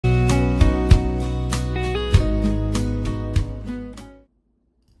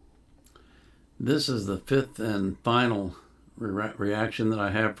This is the fifth and final reaction that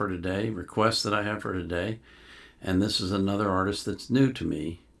I have for today, request that I have for today. And this is another artist that's new to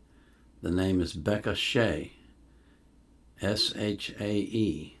me. The name is Beckah Shae,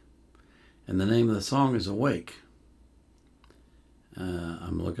 S-H-A-E. And the name of the song is Awake.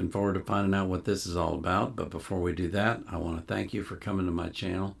 I'm looking forward to finding out what this is all about. But before we do that, I want to thank you for coming to my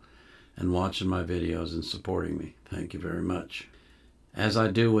channel and watching my videos and supporting me. Thank you very much. As I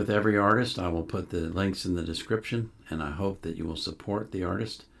do with every artist, I will put the links in the description, and I hope that you will support the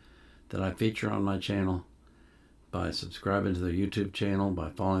artist that I feature on my channel by subscribing to their YouTube channel, by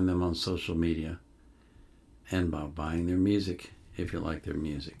following them on social media, and by buying their music if you like their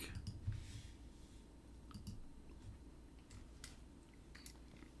music.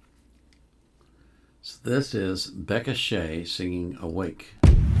 So this is Beckah Shae singing Awake.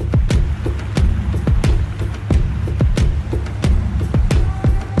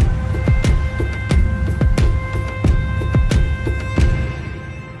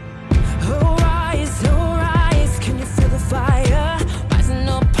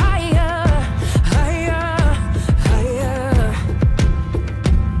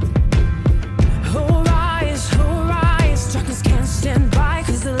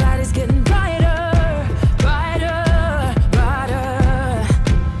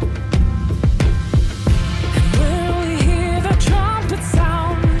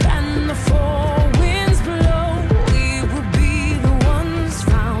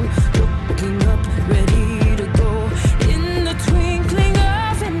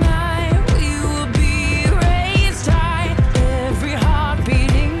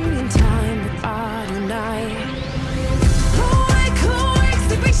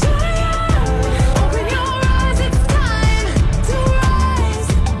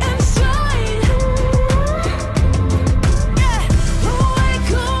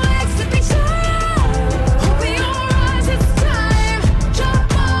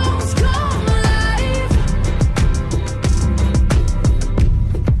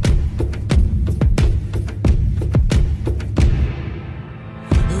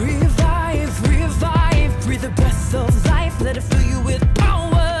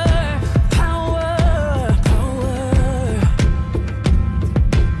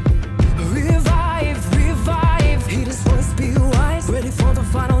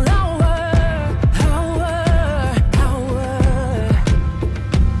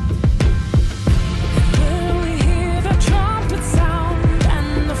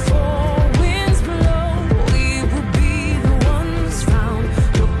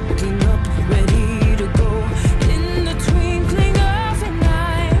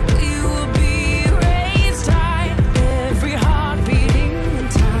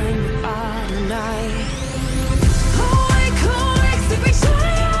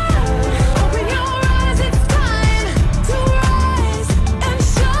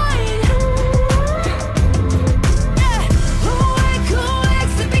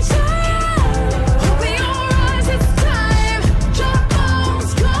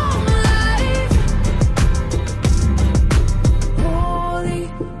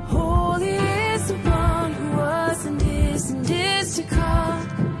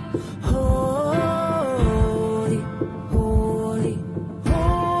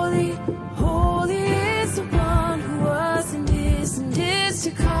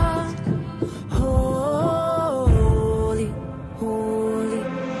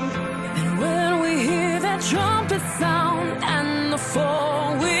 Trumpet sound and the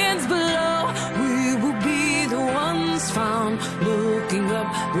four winds below, we will be the ones found, looking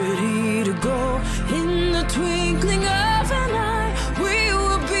up, ready to go. In the twinkling of an eye, we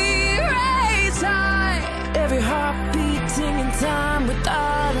will be raised high, every heart beating in time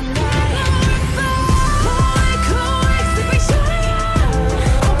without a